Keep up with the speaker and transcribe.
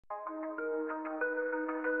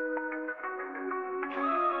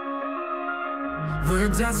We're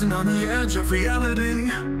dancing on the edge of reality,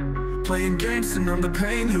 playing games to numb the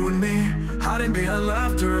pain, you and me, hiding behind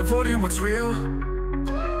laughter, avoiding what's real.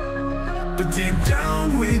 But deep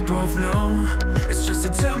down we both know it's just a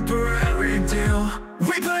temporary deal.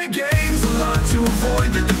 We play games a lot to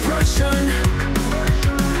avoid the depression,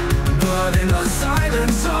 but in the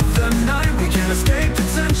silence of the night we can't escape the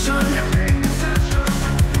tension.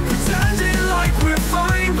 Pretending like we're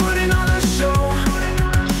fine, putting on a show,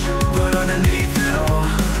 but underneath it all,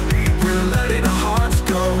 we're letting our hearts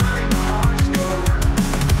go.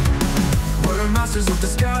 We're masters of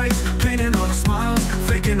disguise, painting on our smiles,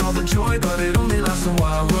 faking all the joy, but it only lasts a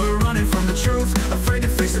while. We're running from the truth, afraid to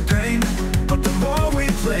face the pain, but the more we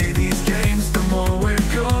play these games, the more we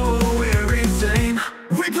go, we're insane.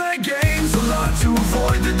 We play games a lot to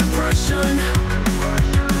avoid the depression,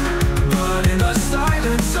 but in the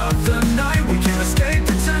silence of the night we can't escape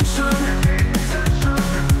the tension.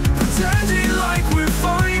 Pretending like we're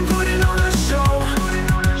fine, putting on a show,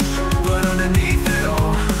 but underneath it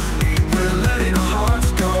all, we're letting our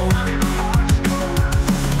hearts go.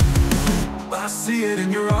 I see it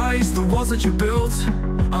in your eyes, the walls that you built.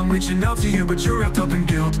 I'm reaching out to you, but you're wrapped up in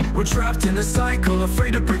guilt. We're trapped in a cycle,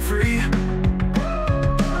 afraid to break free.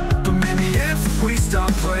 But maybe if we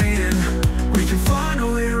stop playing, we can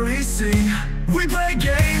finally see. We play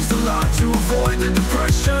games a lot to avoid the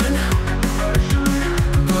depression,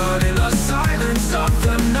 but in the silence of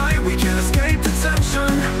the night we can't escape the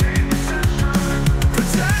tension.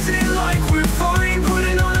 Pretending like we're fine,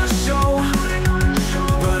 putting on a show,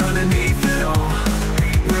 but underneath it all,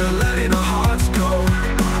 we're letting our hearts go.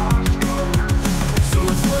 So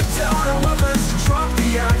let's put down our weapons and drop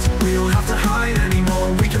the act. We don't have to hide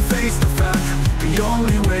anymore, we can face the fact. The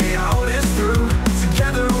only way out is through.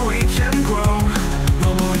 Together we can grow.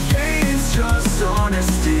 No more games, just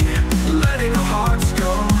honesty, letting our hearts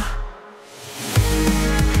go.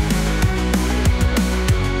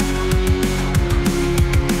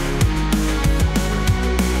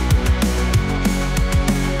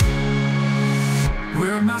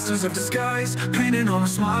 We're masters of disguise, painting on our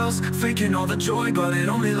smiles, faking all the joy, but it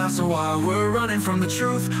only lasts a while. We're running from the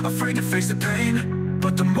truth, afraid to face the pain,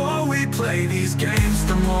 but the more we play these games,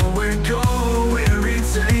 the more we go, we're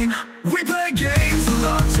insane. We play games a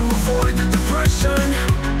lot to avoid the depression,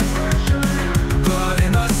 but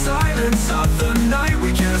in the silence of the night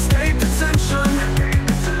we can't escape the tension.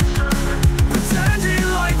 Pretending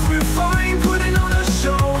like we're fine, putting on a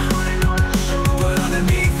show, but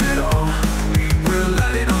underneath it all, we're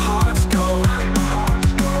letting our hearts go.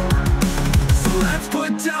 So let's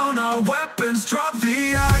put down our weapons, drop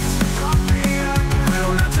the act. We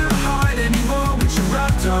don't have to hide anymore, we're just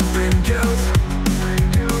wrapped up in guilt.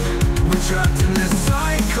 We're trapped in this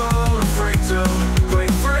cycle, afraid to break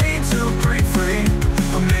free, to break free.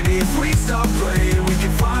 Or maybe if we stop playing, we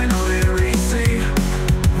can finally see.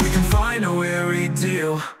 We can find a weary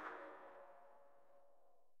deal.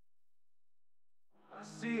 I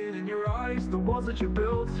see it in your eyes, the walls that you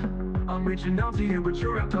built. I'm reaching out to you, but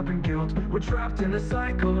you're wrapped up in guilt. We're trapped in a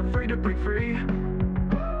cycle, afraid to break free.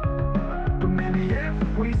 But maybe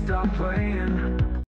if we stop playing,